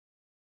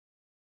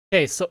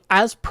Okay, so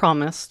as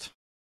promised,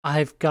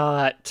 I've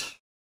got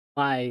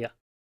my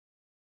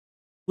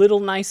little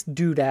nice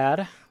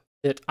doodad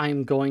that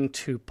I'm going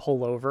to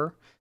pull over.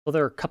 So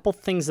there are a couple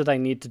things that I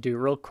need to do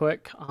real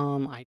quick.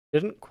 I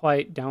didn't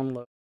quite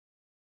download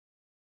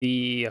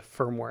the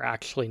firmware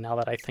actually, now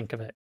that I think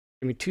of it.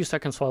 Give me 2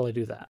 seconds while I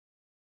do that.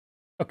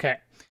 Okay,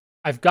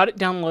 I've got it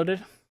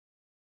downloaded.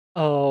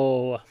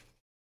 Oh,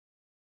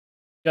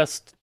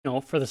 just,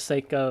 for the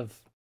sake of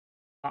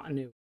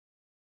continuity.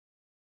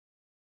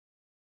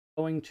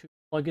 Going to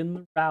plug in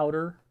the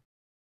router.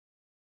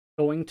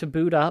 Going to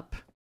boot up.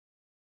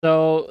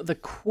 So the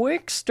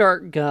quick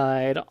start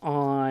guide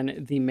on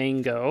the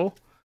Mango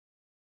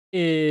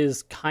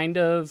is kind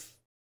of,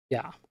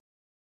 yeah.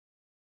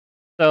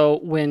 So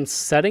when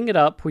setting it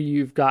up,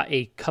 you've got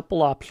a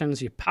couple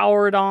options. You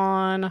power it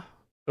on,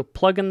 go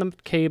plug in the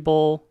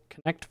cable,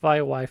 connect via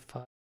Wi-Fi.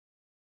 Let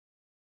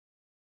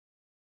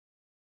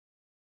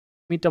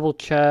me double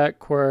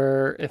check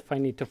where if I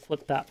need to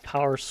flip that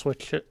power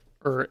switch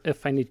or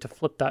if I need to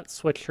flip that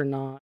switch or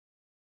not.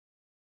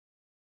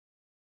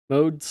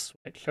 Mode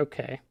switch,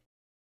 okay.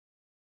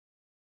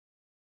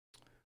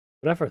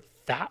 Whatever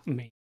that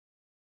means.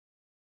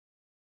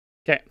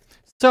 Okay,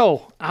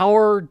 so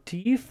our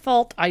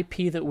default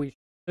IP that we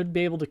should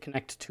be able to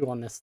connect to on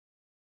this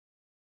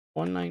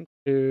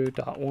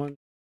 192.1.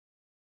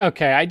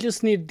 Okay, I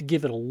just need to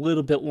give it a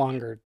little bit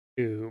longer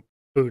to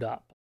boot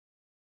up.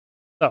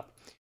 So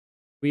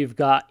we've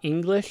got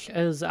English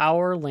as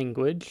our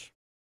language.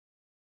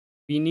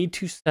 We need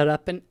to set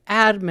up an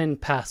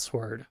admin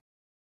password.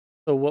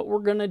 So what we're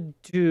gonna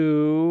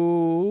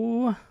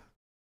do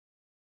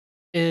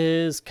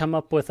is come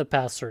up with a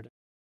password.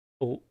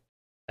 Oh,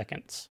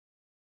 seconds.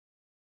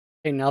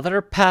 Okay, now that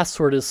our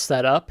password is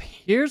set up,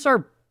 here's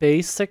our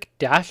basic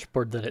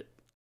dashboard that it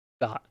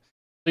got.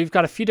 So you've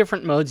got a few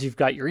different modes. You've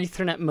got your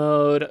Ethernet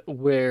mode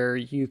where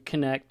you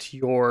connect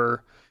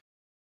your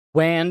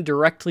WAN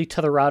directly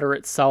to the router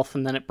itself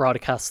and then it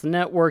broadcasts the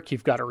network.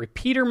 You've got a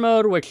repeater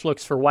mode, which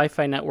looks for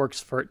Wi-Fi networks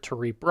for it to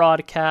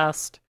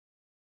rebroadcast.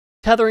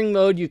 Tethering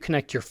mode, you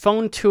connect your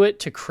phone to it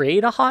to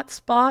create a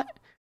hotspot.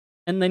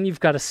 And then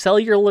you've got a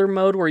cellular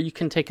mode where you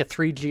can take a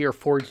 3G or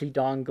 4G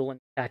dongle and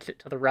attach it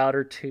to the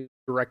router to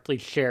directly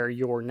share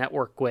your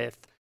network with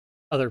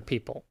other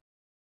people.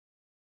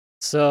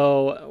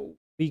 So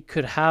we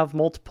could have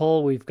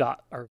multiple. We've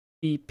got our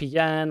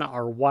VPN,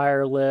 our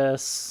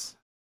wireless,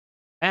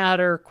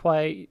 matter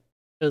quite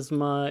as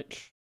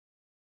much.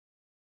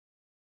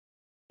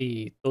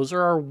 Those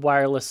are our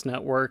wireless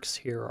networks.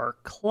 Here are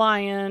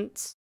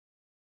clients.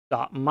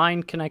 Got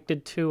mine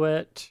connected to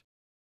it.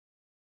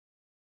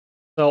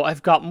 So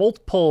I've got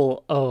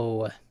multiple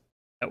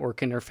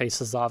network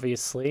interfaces,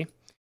 obviously.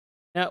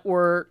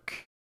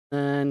 Network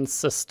and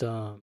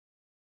system.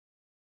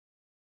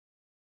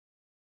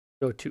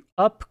 Go to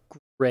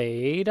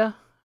upgrade or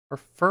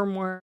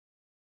firmware.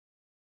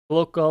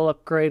 Local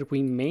upgrade,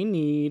 we may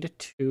need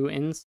to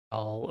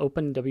install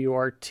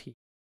OpenWRT.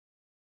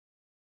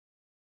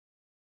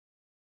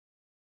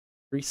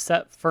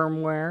 Reset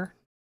firmware.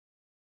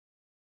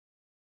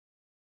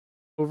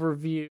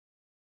 Overview.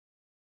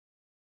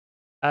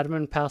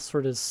 Admin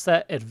password is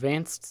set.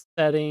 Advanced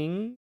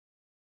setting.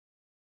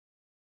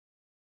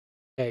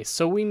 Okay,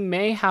 so we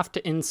may have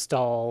to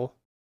install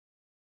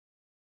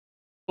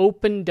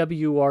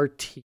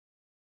OpenWRT.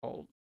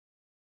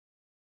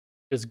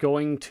 Is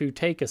going to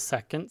take a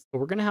second, so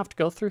we're going to have to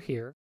go through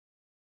here.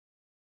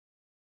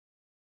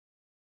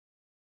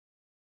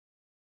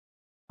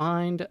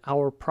 Find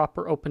our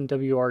proper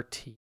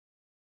OpenWRT.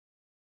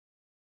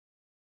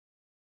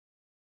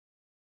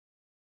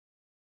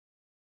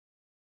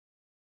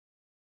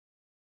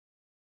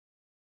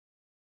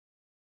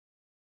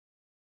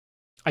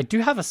 I do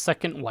have a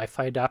second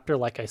Wi-Fi adapter,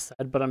 like I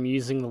said, but I'm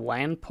using the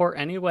LAN port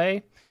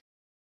anyway.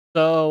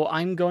 So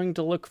I'm going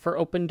to look for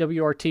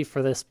OpenWRT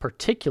for this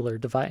particular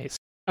device.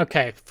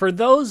 Okay, for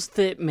those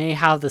that may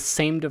have the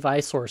same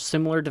device or a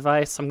similar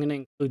device, I'm going to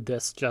include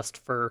this just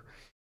for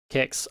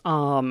kicks.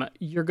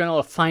 You're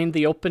going to find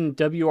the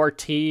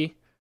OpenWRT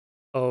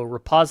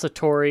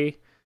repository,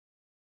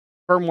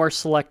 firmware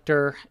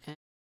selector, and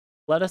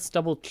let us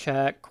double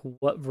check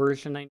what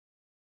version I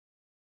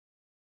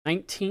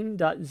need.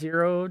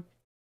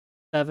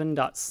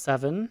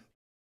 19.07.7.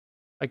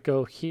 I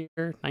go here,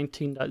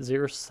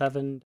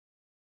 19.077.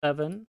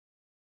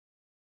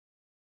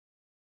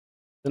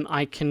 Then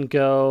I can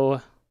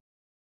go,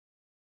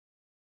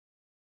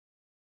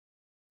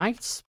 I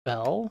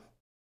spell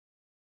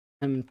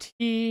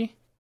MT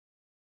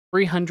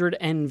 300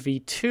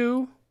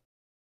 NV2.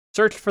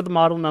 Search for the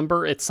model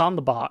number, it's on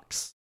the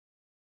box.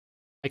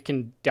 I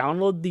can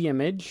download the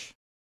image,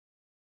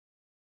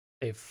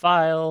 save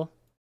file,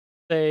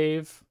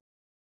 save.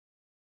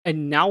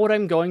 And now what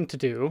I'm going to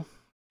do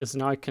is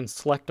now I can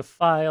select a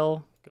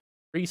file, go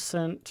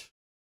recent,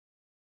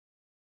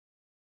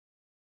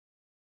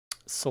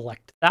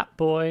 select that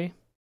boy,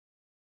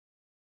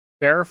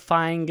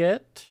 verifying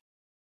it.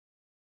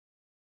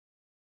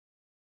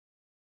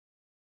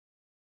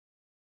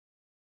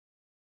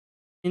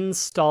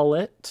 Install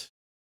it.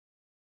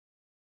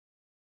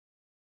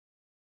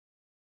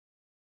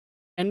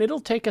 and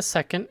it'll take a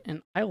second,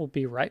 and I will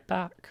be right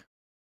back.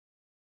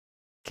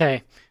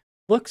 Okay,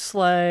 looks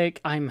like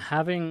I'm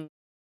having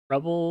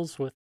troubles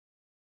with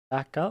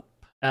backup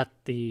at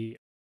the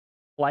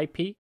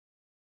IP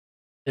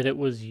that it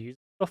was used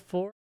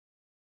before.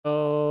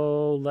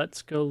 So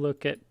let's go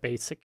look at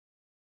basic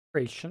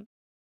configuration.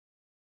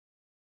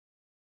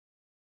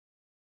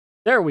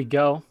 There we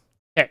go.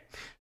 Okay,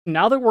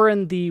 now that we're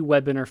in the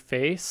web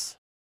interface,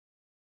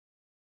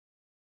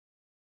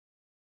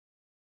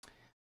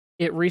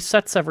 it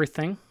resets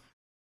everything.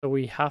 So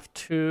we have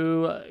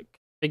to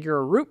configure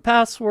a root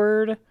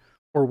password,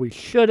 or we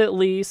should at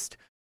least.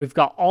 We've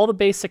got all the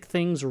basic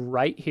things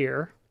right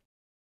here.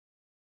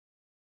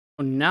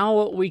 So now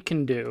what we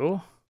can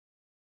do,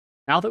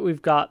 now that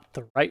we've got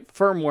the right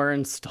firmware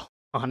installed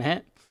on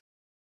it,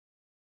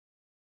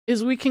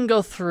 is we can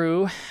go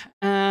through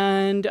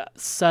and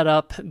set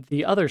up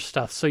the other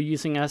stuff. So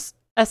using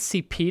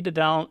SCP to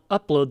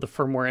upload the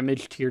firmware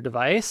image to your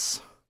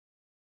device.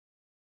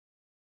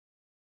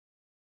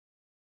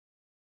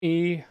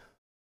 Okay.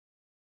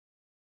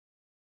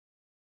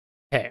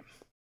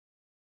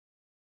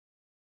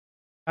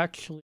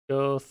 Actually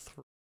go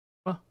through.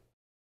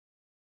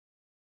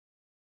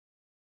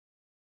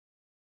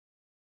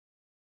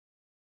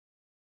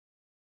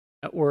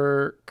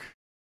 Network.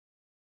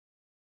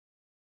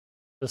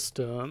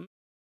 System.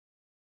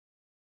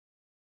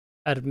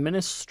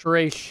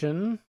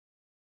 Administration.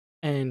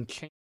 And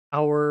change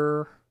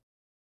our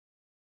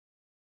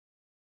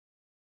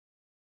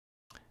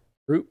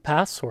root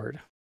password.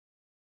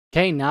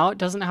 Okay, now it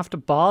doesn't have to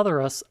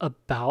bother us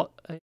about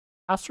a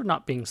password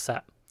not being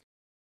set.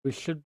 We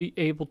should be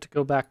able to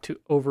go back to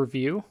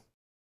overview.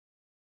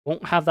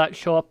 Won't have that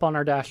show up on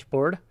our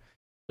dashboard.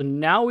 So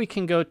now we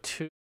can go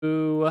to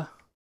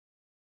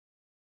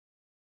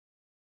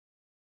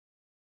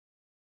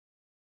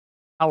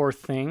our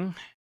thing.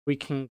 We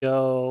can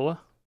go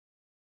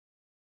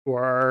to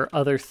our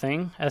other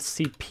thing,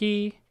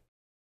 SCP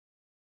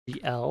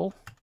DL.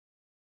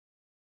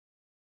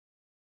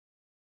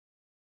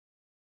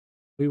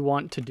 We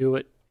want to do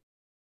it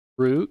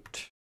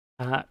root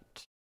at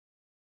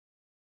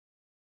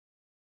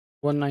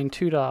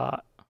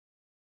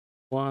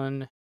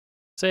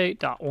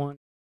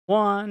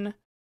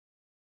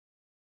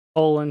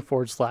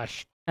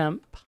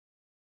 192.168.1.1/temp.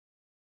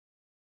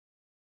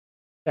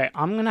 Okay,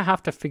 I'm gonna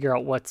have to figure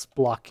out what's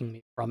blocking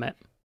me from it.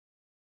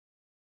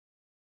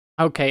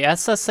 Okay,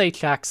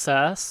 SSH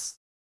access.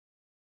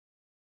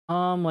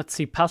 Let's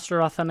see,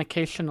 password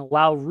authentication,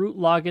 allow root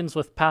logins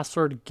with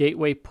password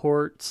gateway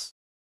ports.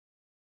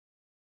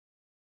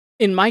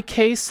 In my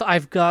case,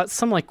 I've got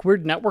some like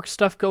weird network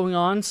stuff going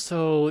on,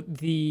 so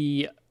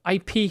the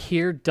IP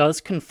here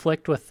does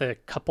conflict with a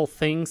couple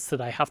things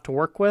that I have to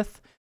work with.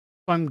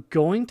 So I'm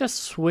going to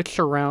switch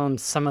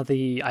around some of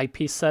the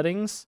IP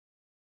settings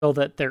so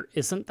that there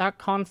isn't that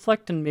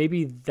conflict, and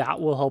maybe that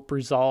will help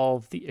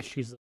resolve the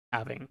issues that I'm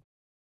having.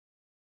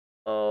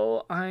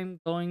 So I'm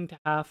going to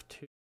have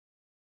to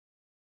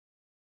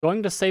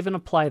save and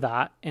apply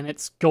that, and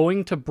it's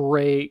going to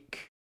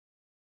break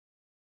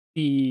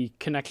the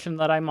connection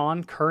that I'm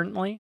on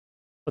currently,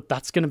 but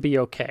that's going to be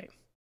okay.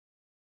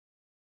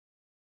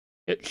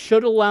 It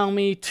should allow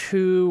me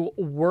to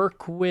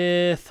work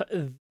with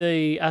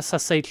the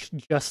SSH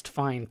just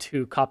fine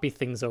to copy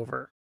things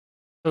over.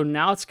 So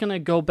now it's going to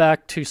go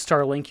back to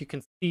Starlink. You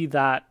can see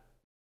that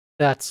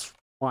that's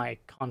my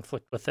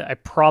conflict with it. I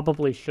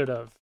probably should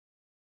have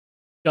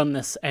done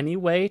this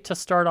anyway to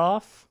start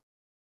off.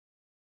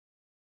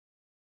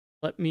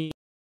 Okay,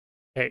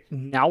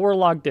 now we're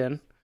logged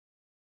in.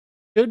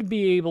 Should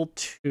be able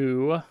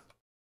to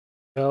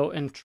go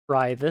and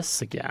try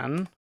this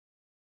again.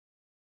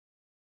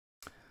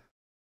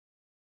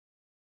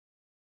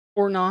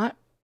 Or not.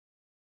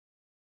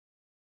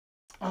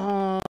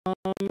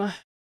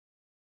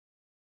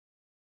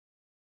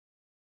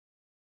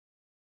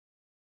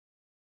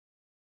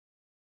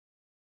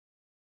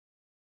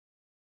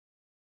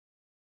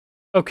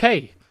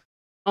 Okay.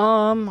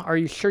 Are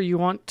you sure you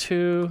want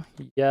to?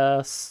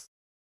 Yes.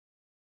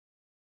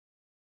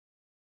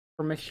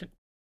 Permission.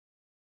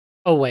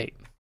 Oh, wait.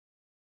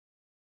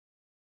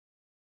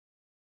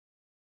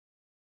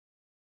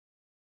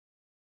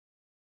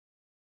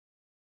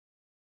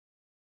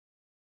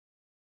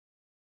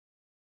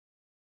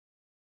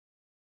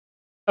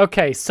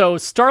 Okay, so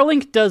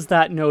Starlink does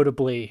that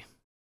notably.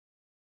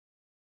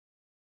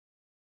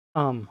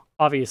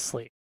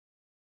 Obviously.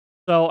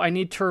 So I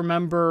need to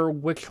remember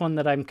which one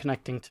that I'm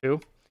connecting to.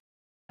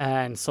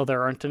 And so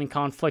there aren't any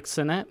conflicts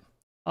in it.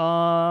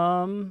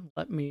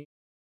 Let me...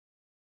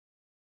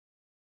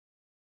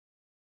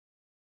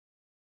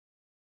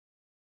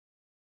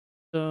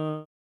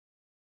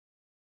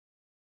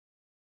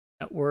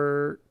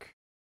 network.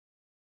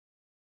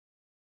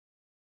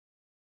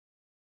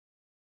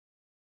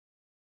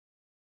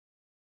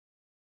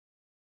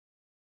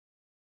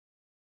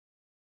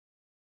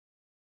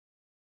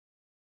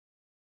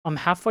 I'm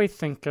halfway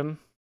thinking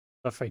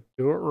if I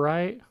do it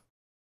right.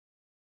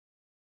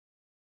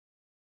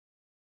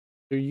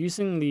 They're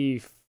using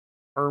the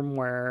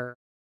firmware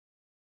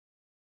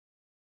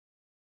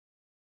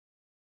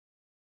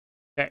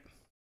Okay.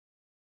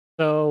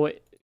 So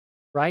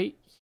right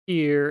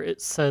here,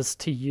 it says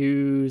to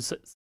use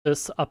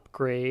this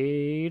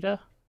upgrade.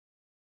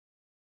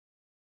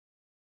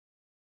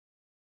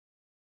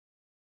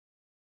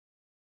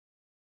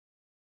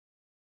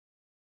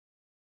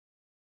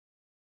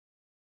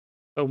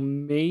 So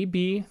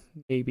maybe.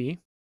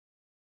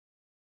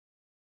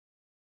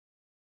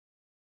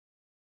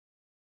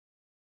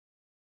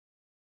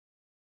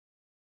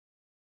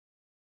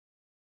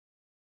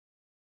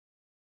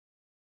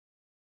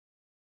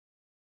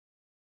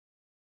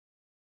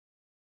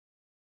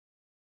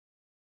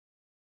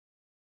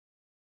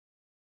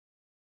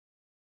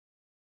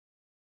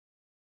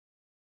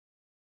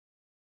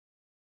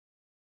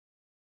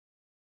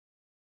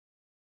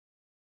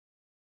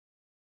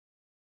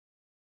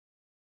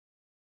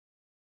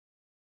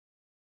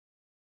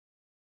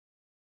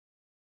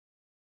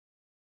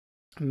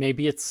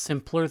 Maybe it's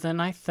simpler than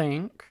I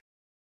think.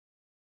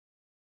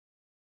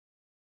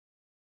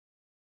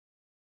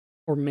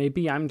 Or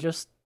maybe I'm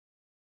just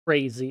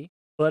crazy.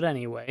 But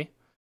anyway.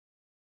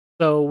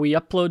 So we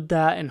upload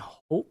that and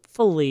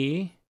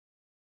hopefully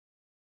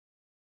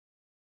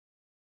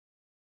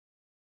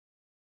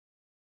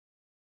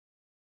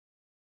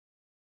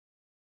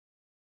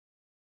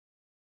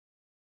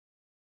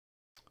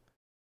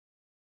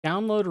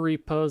download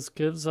repos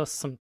gives us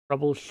some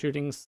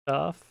troubleshooting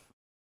stuff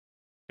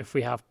if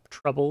we have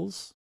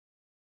troubles.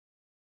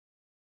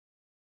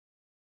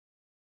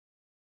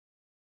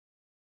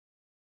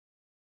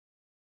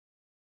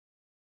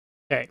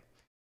 Okay.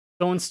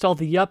 Go install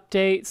the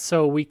update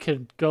so we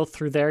could go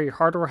through there. Your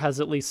hardware has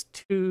at least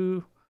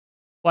 2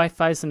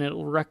 Wi-Fi's and it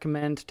will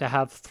recommend to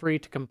have 3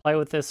 to comply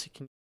with this. You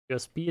can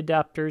use USB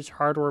adapters. Your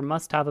hardware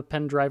must have a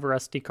pen drive or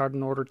SD card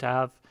in order to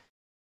have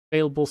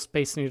available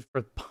space needed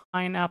for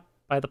Pineapple.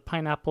 By the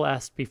Pineapple, it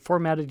has to be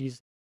formatted using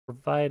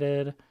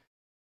provided.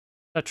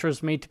 Tetra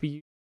is made to be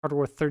used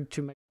hardware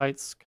 32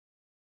 megabytes.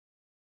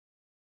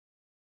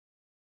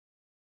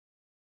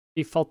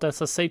 Default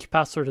SSH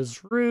password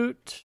is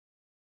root.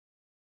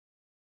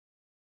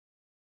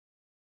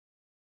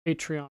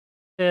 Patreon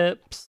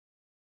tips,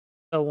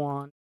 so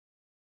on.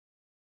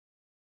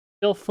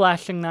 Still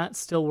flashing that,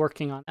 still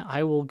working on it.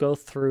 I will go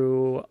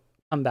through,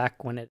 come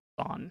back when it's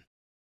on.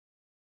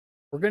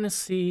 We're going to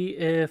see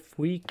if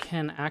we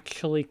can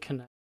actually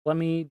connect. Let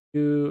me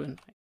do...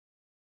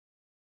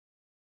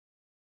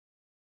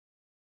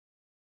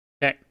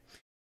 Okay.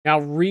 Now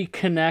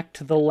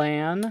reconnect the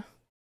LAN.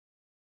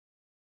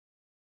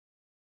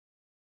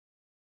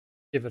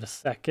 Give it a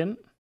second.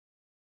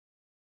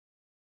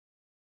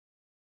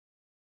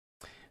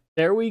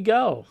 There we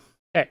go.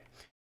 Okay.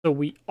 So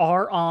we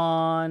are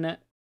on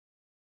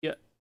the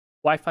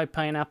Wi-Fi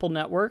Pineapple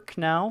network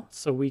now.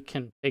 So we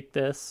can take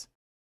this,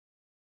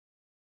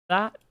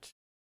 that,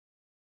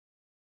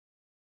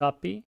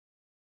 copy,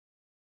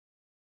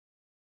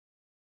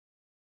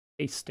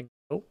 pasting.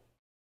 Oh.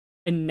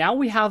 And now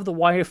we have the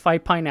Wi-Fi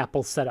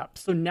Pineapple set up.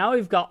 So now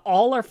we've got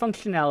all our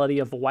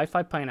functionality of the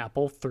Wi-Fi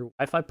Pineapple through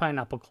Wi-Fi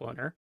Pineapple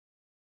Cloner.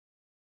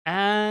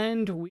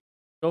 And we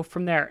go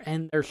from there.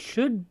 And there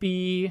should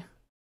be...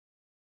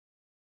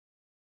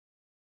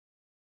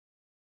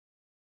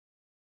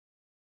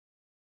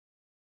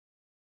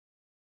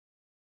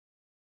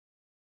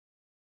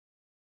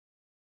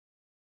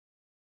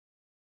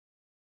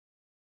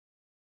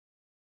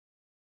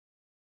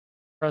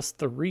 Press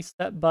the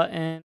reset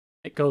button.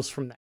 It goes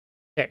from there.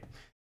 Okay.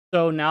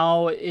 So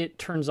now it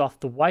turns off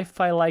the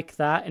Wi-Fi like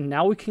that. And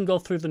now we can go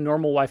through the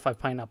normal Wi-Fi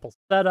Pineapple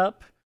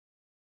setup.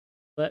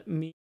 Let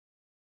me...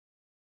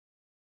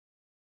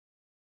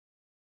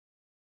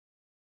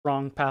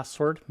 Wrong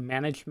password.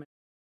 Management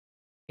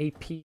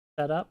AP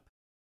setup.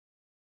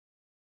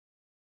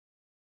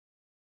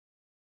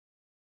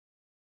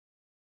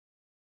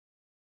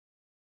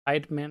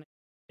 Hide manage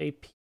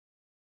AP.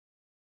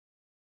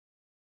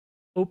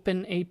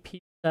 Open AP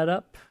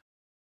setup.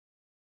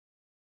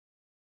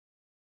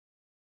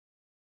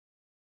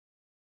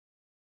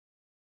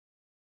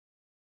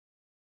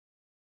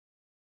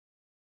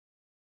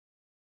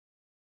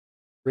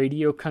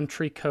 Radio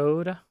country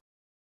code.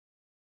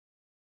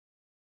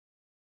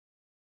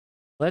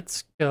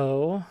 Let's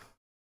go.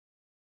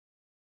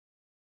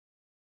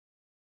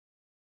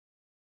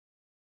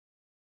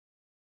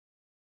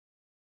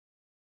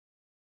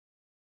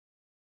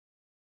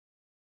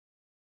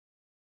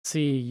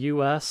 See,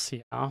 US,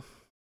 yeah.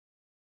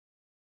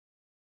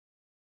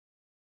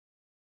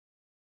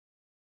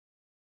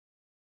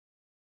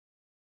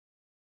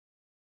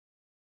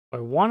 I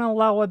want to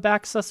allow web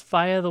access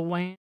via the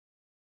WAN.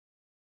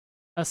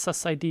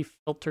 SSID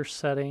filter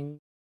setting.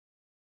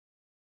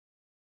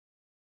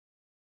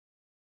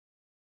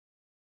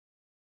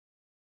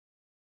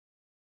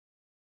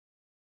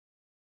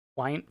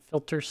 Client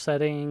filter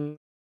setting.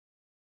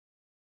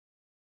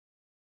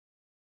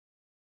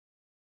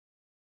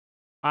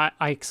 I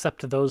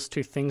accept those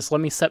 2 things.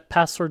 Let me set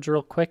passwords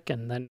real quick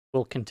and then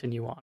we'll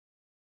continue on.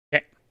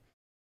 Okay.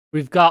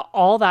 We've got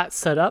all that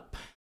set up.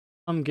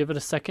 Give it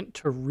a second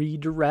to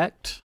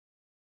redirect.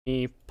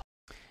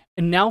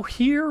 And now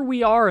here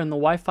we are in the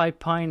Wi-Fi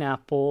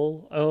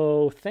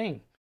Pineapple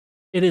thing.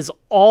 It is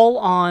all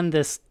on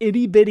this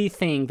itty-bitty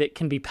thing that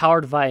can be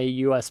powered via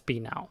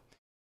USB now.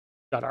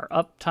 Got our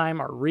uptime,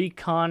 our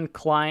recon,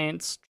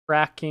 clients,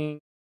 tracking,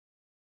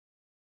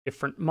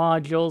 different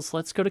modules.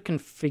 Let's go to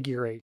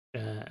configuration.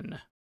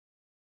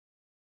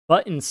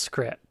 Button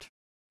script.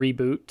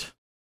 Reboot.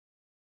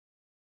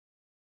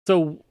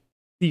 So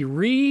the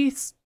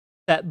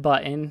reset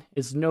button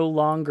is no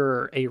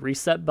longer a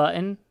reset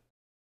button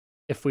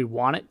if we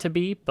want it to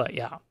be, but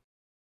yeah.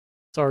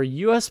 So our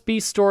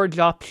USB storage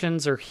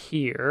options are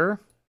here.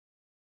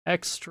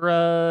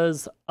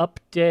 Extras,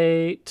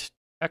 update,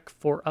 check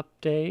for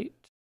update.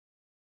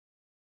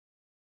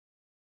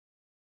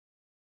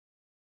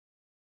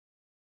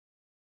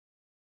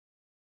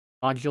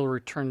 Module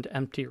returned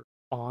empty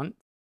response.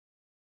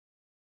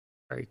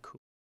 Very cool.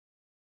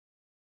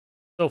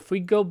 So if we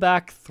go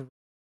back through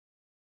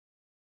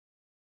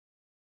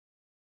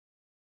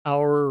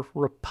our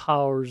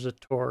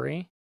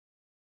repository,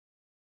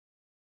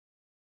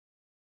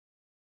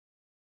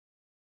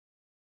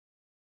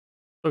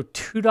 so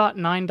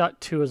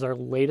 2.9.2 is our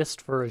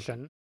latest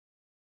version.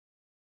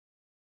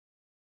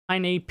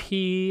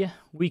 PineAP,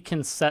 we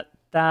can set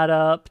that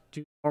up,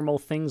 do normal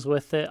things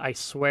with it, I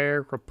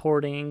swear,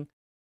 reporting,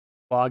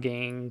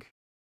 logging,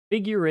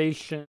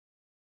 configuration,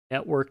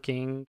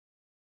 networking.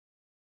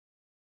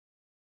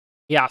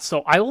 Yeah,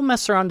 so I will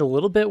mess around a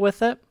little bit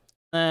with it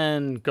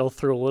and go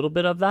through a little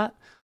bit of that.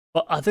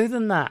 But other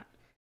than that,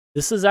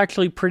 this is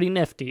actually pretty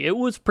nifty. It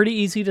was pretty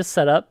easy to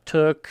set up,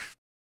 took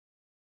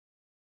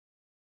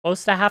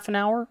close to half an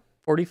hour,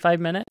 45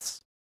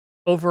 minutes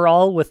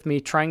overall with me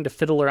trying to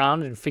fiddle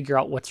around and figure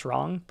out what's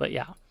wrong. But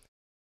yeah,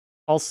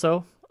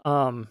 also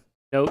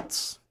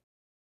notes,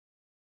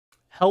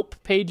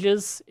 help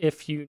pages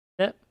if you need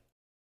it.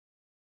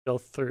 Go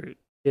through,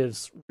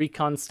 gives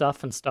recon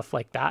stuff and stuff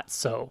like that.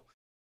 So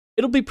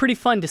it'll be pretty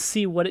fun to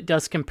see what it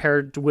does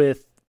compared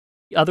with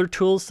the other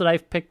tools that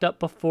I've picked up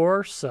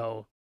before.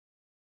 So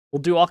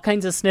we'll do all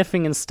kinds of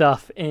sniffing and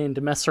stuff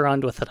and mess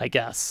around with it, I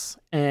guess.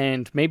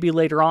 And maybe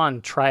later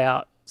on, try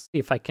out, see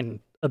if I can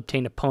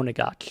obtain a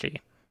Ponagachi.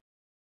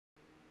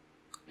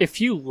 If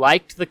you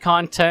liked the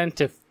content,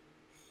 if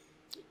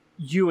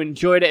you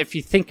enjoyed it, if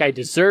you think I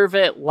deserve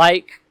it,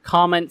 like,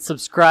 comment,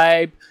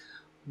 subscribe,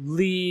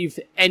 leave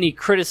any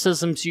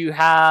criticisms you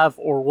have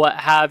or what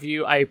have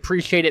you. I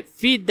appreciate it.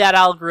 Feed that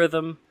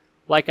algorithm,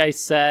 like I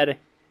said,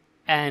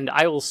 and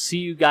I will see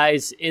you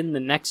guys in the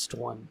next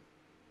one.